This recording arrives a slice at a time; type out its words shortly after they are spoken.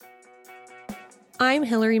I'm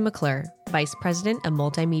Hillary McClure, Vice President of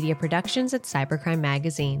Multimedia Productions at Cybercrime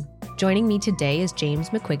Magazine. Joining me today is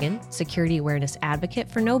James McQuiggan, Security Awareness Advocate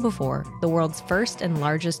for KnowBe4, the world's first and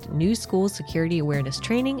largest new school security awareness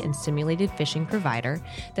training and simulated phishing provider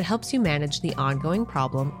that helps you manage the ongoing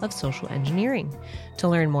problem of social engineering. To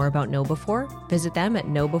learn more about KnowBe4, visit them at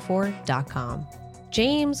knowbe4.com.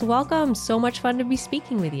 James, welcome. So much fun to be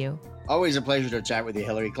speaking with you. Always a pleasure to chat with you,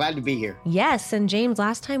 Hillary. Glad to be here. Yes. And James,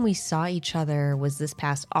 last time we saw each other was this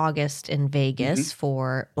past August in Vegas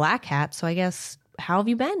for Black Hat. So I guess, how have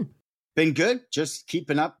you been? Been good. Just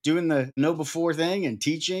keeping up, doing the KnowBe4 thing and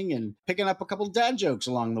teaching and picking up a couple of dad jokes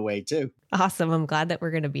along the way, too. Awesome. I'm glad that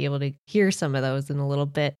we're going to be able to hear some of those in a little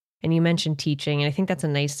bit. And you mentioned teaching, and I think that's a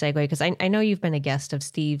nice segue because I know you've been a guest of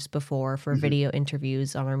Steve's before for video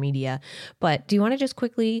interviews on our media, but do you want to just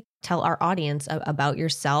quickly tell our audience about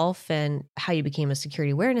yourself and how you became a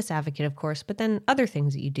security awareness advocate, of course, but then other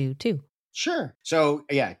things that you do too? Sure. So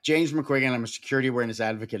yeah, James McQuiggan, I'm a security awareness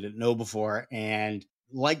advocate at KnowBe4, and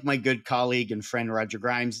like my good colleague and friend Roger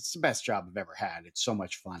Grimes, it's the best job I've ever had. It's so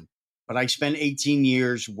much fun. But I spent 18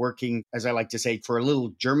 years working, as I like to say, for a little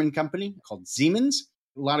German company called Siemens.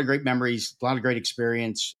 A lot of great memories, a lot of great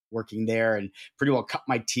experience working there, and pretty well cut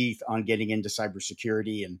my teeth on getting into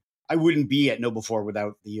cybersecurity. And I wouldn't be at KnowBe4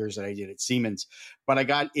 without the years that I did at Siemens. But I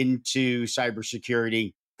got into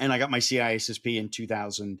cybersecurity and I got my CISSP in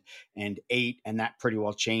 2008. And that pretty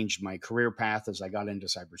well changed my career path as I got into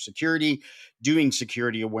cybersecurity, doing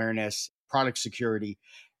security awareness, product security.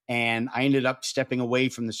 And I ended up stepping away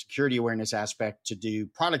from the security awareness aspect to do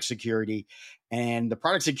product security. And the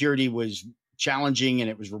product security was challenging and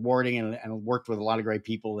it was rewarding and worked with a lot of great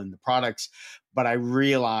people in the products. But I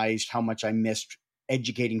realized how much I missed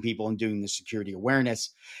educating people and doing the security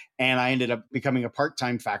awareness. And I ended up becoming a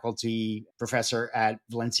part-time faculty professor at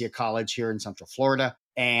Valencia College here in Central Florida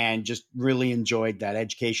and just really enjoyed that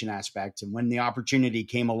education aspect. And when the opportunity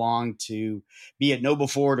came along to be at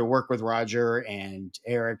KnowBe4 to work with Roger and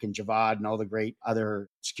Eric and Javad and all the great other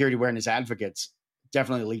security awareness advocates,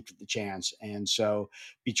 definitely leaped at the chance. And so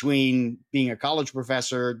between being a college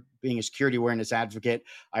professor, being a security awareness advocate,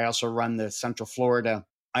 I also run the Central Florida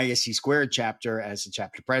ISC Squared chapter as the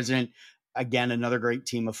chapter president. Again, another great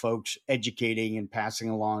team of folks educating and passing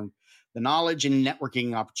along the knowledge and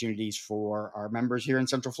networking opportunities for our members here in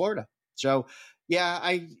Central Florida. So yeah,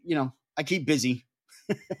 I keep busy.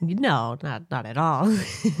 No, not at all.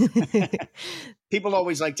 People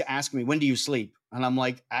always like to ask me, when do you sleep? And I'm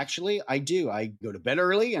like, actually, I do. I go to bed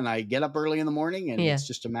early and I get up early in the morning. And it's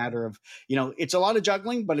just a matter of, it's a lot of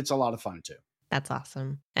juggling, but it's a lot of fun too. That's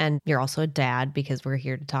awesome. And you're also a dad because we're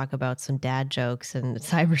here to talk about some dad jokes and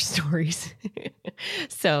cyber stories.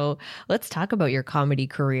 So let's talk about your comedy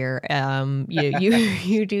career.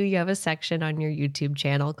 You have a section on your YouTube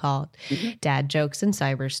channel called Dad Jokes and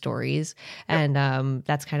Cyber Stories. Yep. And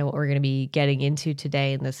that's kind of what we're going to be getting into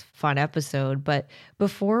today in this fun episode. But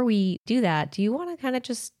before we do that, do you want to kind of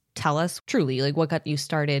just tell us truly like what got you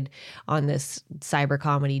started on this cyber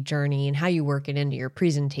comedy journey and how you work it into your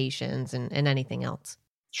presentations and anything else?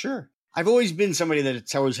 Sure. I've always been somebody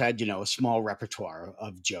that's always had, a small repertoire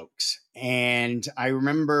of jokes. And I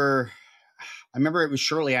remember it was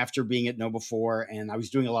shortly after being at KnowBe4 and I was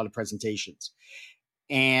doing a lot of presentations.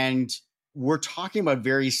 And we're talking about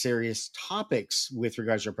very serious topics with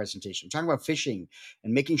regards to our presentation. We're talking about phishing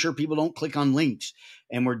and making sure people don't click on links.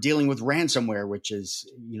 And we're dealing with ransomware, which is,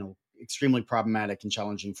 extremely problematic and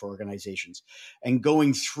challenging for organizations, and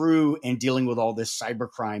going through and dealing with all this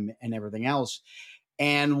cybercrime and everything else.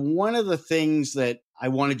 And one of the things that I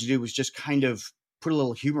wanted to do was just kind of put a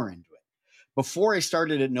little humor into it. Before I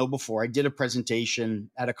started at KnowBe4, I did a presentation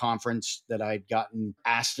at a conference that I'd gotten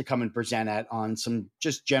asked to come and present at on some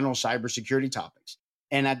just general cybersecurity topics.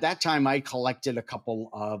 And at that time, I collected a couple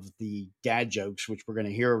of the dad jokes, which we're going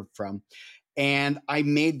to hear from. And I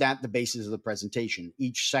made that the basis of the presentation.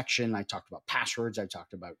 Each section, I talked about passwords. I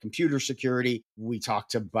talked about computer security. We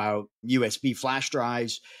talked about USB flash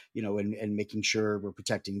drives, and making sure we're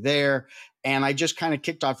protecting there. And I just kind of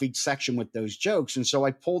kicked off each section with those jokes. And so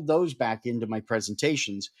I pulled those back into my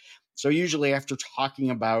presentations. So usually after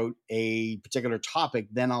talking about a particular topic,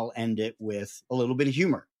 then I'll end it with a little bit of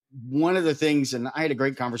humor. One of the things, and I had a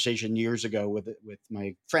great conversation years ago with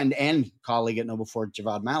my friend and colleague at KnowBe4,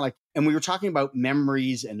 Javad Malik, and we were talking about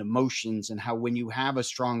memories and emotions and how when you have a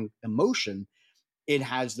strong emotion, it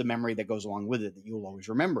has the memory that goes along with it, that you'll always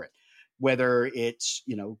remember it. Whether it's,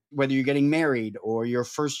 whether you're getting married or your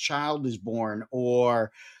first child is born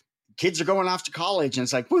or kids are going off to college and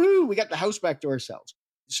it's like, woohoo, we got the house back to ourselves.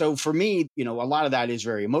 So for me, a lot of that is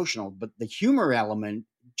very emotional, but the humor element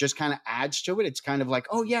just kind of adds to it. It's kind of like,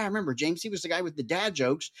 oh yeah, I remember James, he was the guy with the dad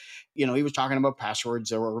jokes. He was talking about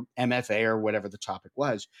passwords or MFA or whatever the topic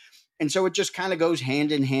was. And so it just kind of goes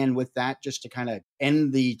hand in hand with that, just to kind of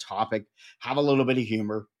end the topic, have a little bit of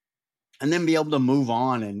humor, and then be able to move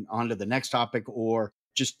on and on to the next topic, or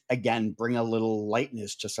just, again, bring a little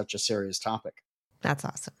lightness to such a serious topic. That's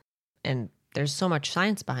awesome. And there's so much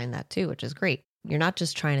science behind that too, which is great. You're not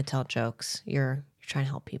just trying to tell jokes. You're trying to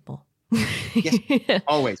help people. Yes,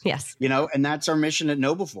 always. Yes. And that's our mission at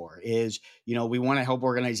KnowBe4 is, we want to help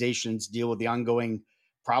organizations deal with the ongoing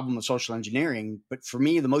problem of social engineering. But for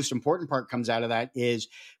me, the most important part comes out of that is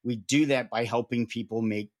we do that by helping people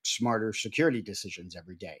make smarter security decisions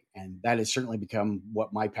every day. And that has certainly become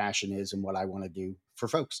what my passion is and what I want to do for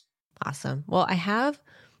folks. Awesome. Well,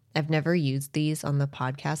 I've never used these on the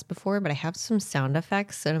podcast before, but I have some sound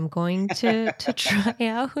effects that I'm going to try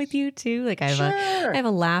out with you too. Like I have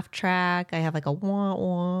a laugh track. I have like a wah,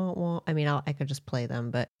 wah, wah. I mean, I could just play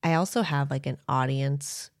them, but I also have like an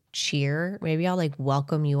audience cheer. Maybe I'll like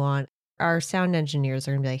welcome you on. Our sound engineers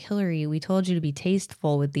are gonna be like, Hillary, we told you to be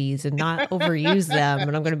tasteful with these and not overuse them.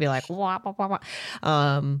 And I'm gonna be like, wah, wah, wah,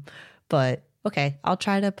 wah. But okay, I'll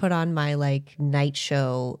try to put on my like night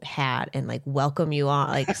show hat and like welcome you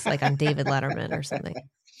on, like on David Letterman or something.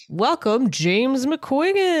 Welcome, James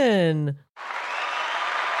McQuiggan.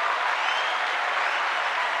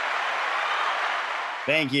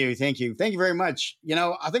 Thank you. Thank you very much.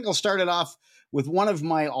 I think I'll start it off with one of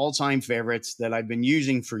my all-time favorites that I've been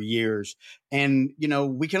using for years. And,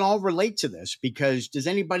 we can all relate to this because does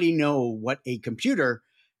anybody know what a computer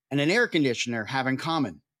and an air conditioner have in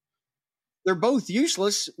common? They're both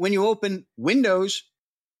useless when you open Windows.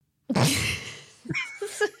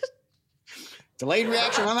 Delayed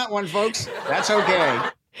reaction on that one, folks. That's okay.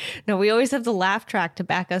 No, we always have the laugh track to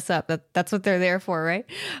back us up. That's what they're there for, right?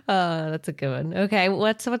 That's a good one. Okay,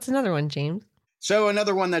 what's another one, James? So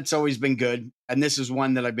another one that's always been good, and this is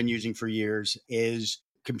one that I've been using for years, is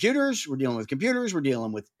computers. We're dealing with computers. We're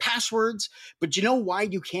dealing with passwords. But you know why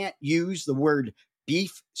you can't use the word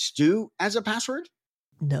beef stew as a password?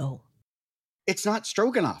 No. It's not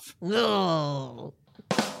stroganoff. No.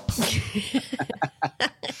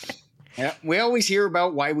 Yeah, we always hear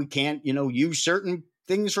about why we can't, use certain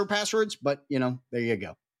things for passwords, but, there you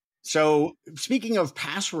go. So speaking of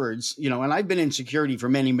passwords, and I've been in security for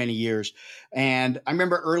many, many years. And I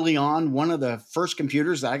remember early on, one of the first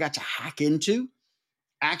computers that I got to hack into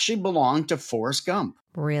actually belonged to Forrest Gump.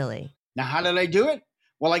 Really? Now, how did I do it?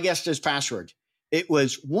 Well, I guessed his password. It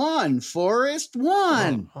was 1 Forrest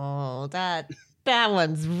 1. Oh, that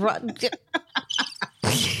one's run.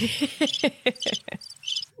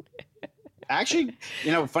 Actually,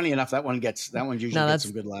 funny enough, that one usually gets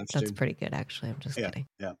some good laughs too. That's pretty good, actually. I'm just kidding.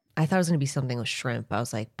 Yeah. I thought it was going to be something with shrimp. I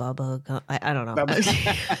was like, Bubba. I don't know.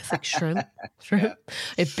 It's like shrimp. Yeah.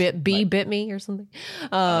 It bit me or something.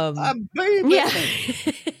 Yeah.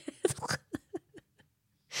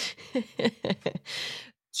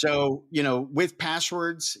 So, with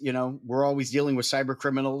passwords, we're always dealing with cyber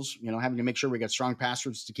criminals, having to make sure we got strong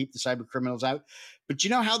passwords to keep the cyber criminals out. But you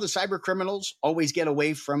know how the cyber criminals always get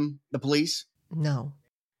away from the police? No.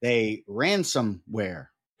 They ransomware.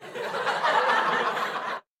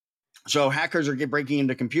 So hackers are breaking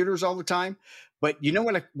into computers all the time. But you know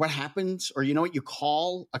what happens, or you know what you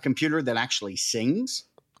call a computer that actually sings?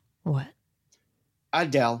 What?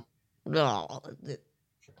 Adele. No.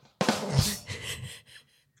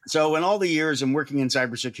 So in all the years I'm working in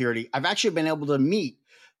cybersecurity, I've actually been able to meet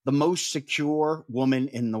the most secure woman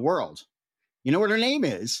in the world. You know what her name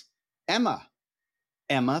is? Emma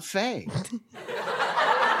Faye.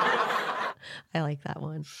 I like that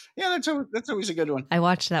one. Yeah, that's always a good one. I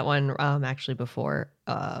watched that one actually before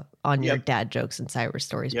on your dad jokes and cyber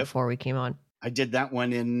stories before we came on. I did that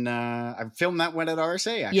one I filmed that one at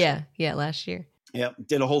RSA actually. Yeah, last year. Yeah,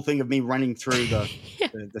 did a whole thing of me running through the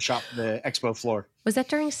shop, the expo floor. Was that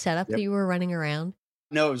during setup that you were running around?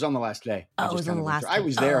 No, it was on the last day. Oh, it was on the last day. I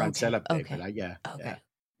was there on setup day, but yeah.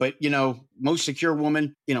 But, most secure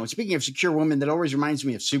woman, speaking of secure women, that always reminds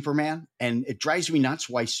me of Superman. And it drives me nuts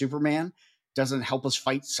why Superman doesn't help us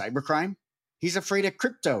fight cybercrime. He's afraid of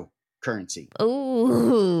cryptocurrency.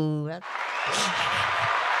 Oh,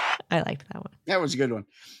 I liked that one. That was a good one.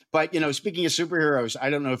 But, speaking of superheroes, I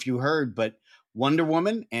don't know if you heard, but Wonder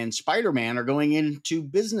Woman and Spider-Man are going into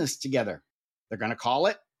business together. They're going to call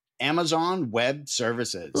it Amazon Web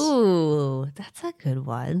Services. Ooh, that's a good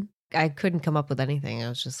one. I couldn't come up with anything. I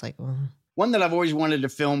was just like, One that I've always wanted to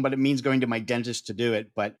film, but it means going to my dentist to do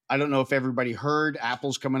it. But I don't know if everybody heard,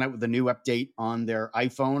 Apple's coming out with a new update on their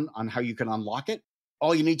iPhone on how you can unlock it.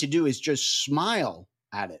 All you need to do is just smile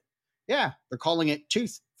at it. Yeah, they're calling it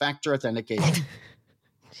Tooth factor authentication.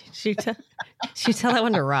 Should you tell that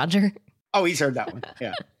one to Roger? Oh, he's heard that one.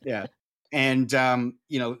 Yeah. Yeah. And,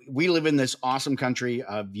 we live in this awesome country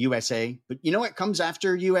of USA, but you know what comes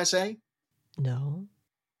after USA? No.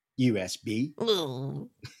 USB. Ooh.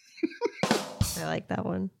 I like that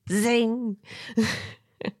one. Zing.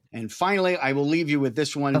 And finally, I will leave you with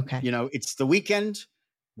this one. Okay. It's the weekend.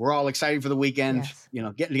 We're all excited for the weekend.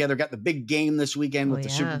 Yes. Getting together, got the big game this weekend with the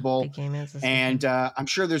Super Bowl. Big game is this and I'm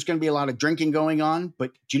sure there's going to be a lot of drinking going on.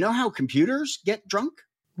 But do you know how computers get drunk?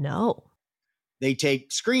 No. They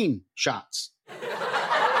take screen shots.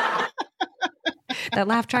 That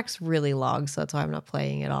laugh track's really long, so that's why I'm not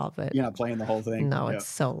playing it all. But you're not playing the whole thing. No, it's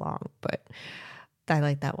so long, but I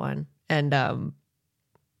like that one. And I'm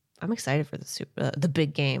excited for the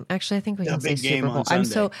big game. Actually, I think we can say Super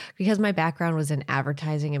Bowl. Because my background was in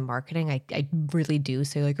advertising and marketing, I really do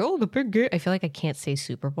say like, oh, the big game. I feel like I can't say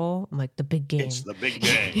Super Bowl. I'm like, the big game. It's the big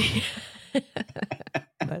game.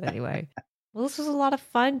 But anyway. Well, this was a lot of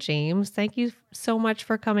fun, James. Thank you so much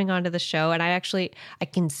for coming onto the show. And I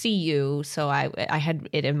can see you. So I had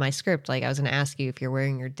it in my script. Like I was going to ask you if you're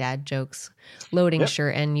wearing your dad jokes loading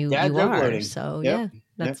shirt, and you are. Loading. So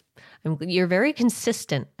you're very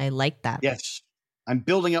consistent. I like that. Yes. I'm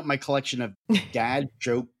building up my collection of dad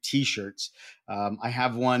joke t-shirts. I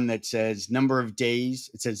have one that says number of days.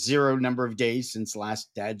 It says 0 number of days since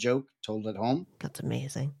last dad joke told at home. That's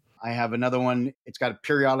amazing. I have another one. It's got a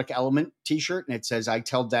periodic element t-shirt, and it says, I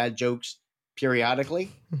tell dad jokes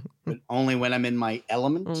periodically, but only when I'm in my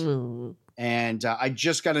element. Ooh. And I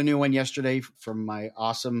just got a new one yesterday from my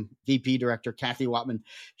awesome VP director, Kathy Watman.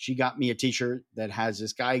 She got me a t-shirt that has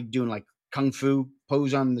this guy doing like Kung Fu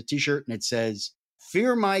pose on the t-shirt. And it says,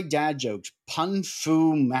 fear my dad jokes, Pun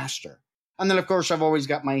Fu Master. And then, of course, I've always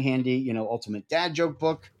got my handy, ultimate dad joke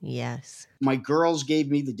book. Yes. My girls gave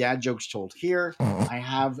me the dad jokes told here. I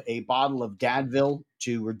have a bottle of Dadville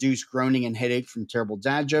to reduce groaning and headache from terrible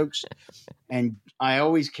dad jokes. And I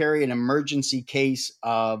always carry an emergency case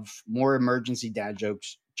of more emergency dad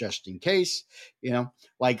jokes just in case.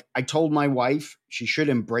 Like I told my wife she should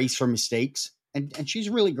embrace her mistakes. And she's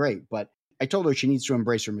really great. But I told her she needs to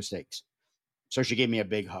embrace her mistakes. So she gave me a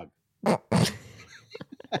big hug.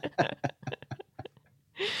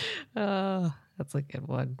 Oh, that's a good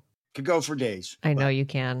one. Could go for days. I know you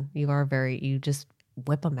can. You just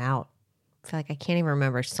whip them out. I feel like I can't even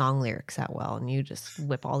remember song lyrics that well, and you just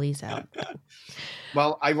whip all these out.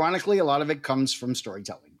 Well, ironically, a lot of it comes from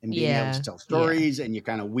storytelling and being able to tell stories, and you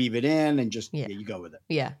kind of weave it in and just you go with it.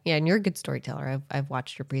 Yeah, and you're a good storyteller. I've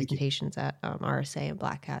watched your presentations at RSA and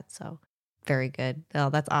Black Hat, so very good. Oh,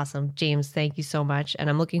 that's awesome, James. Thank you so much, and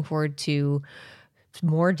I'm looking forward to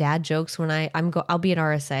more dad jokes when I'll be at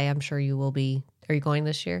RSA. I'm sure you will be. Are you going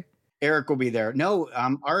this year? Eric will be there. No,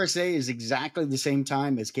 RSA is exactly the same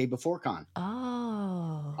time as K4Con.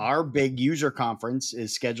 Oh. Our big user conference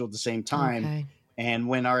is scheduled the same time. Okay. And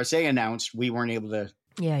when RSA announced, we weren't able to.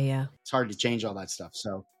 Yeah. It's hard to change all that stuff.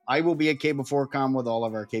 So I will be at K4Con with all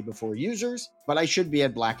of our K4 users, but I should be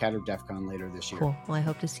at Black Hat or DEF CON later this year. Cool. Well, I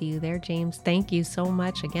hope to see you there, James. Thank you so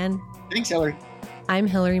much again. Thanks, Hillary. I'm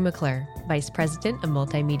Hillary McClure, Vice President of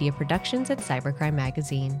Multimedia Productions at Cybercrime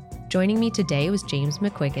Magazine. Joining me today was James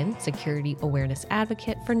McQuiggan, Security Awareness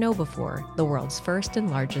Advocate for KnowBe4, the world's first and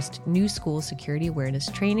largest new school security awareness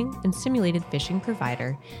training and simulated phishing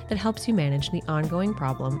provider that helps you manage the ongoing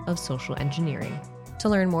problem of social engineering. To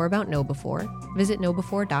learn more about KnowBe4, visit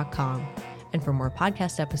knowbe4.com. And for more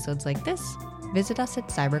podcast episodes like this, visit us at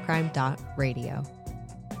cybercrime.radio.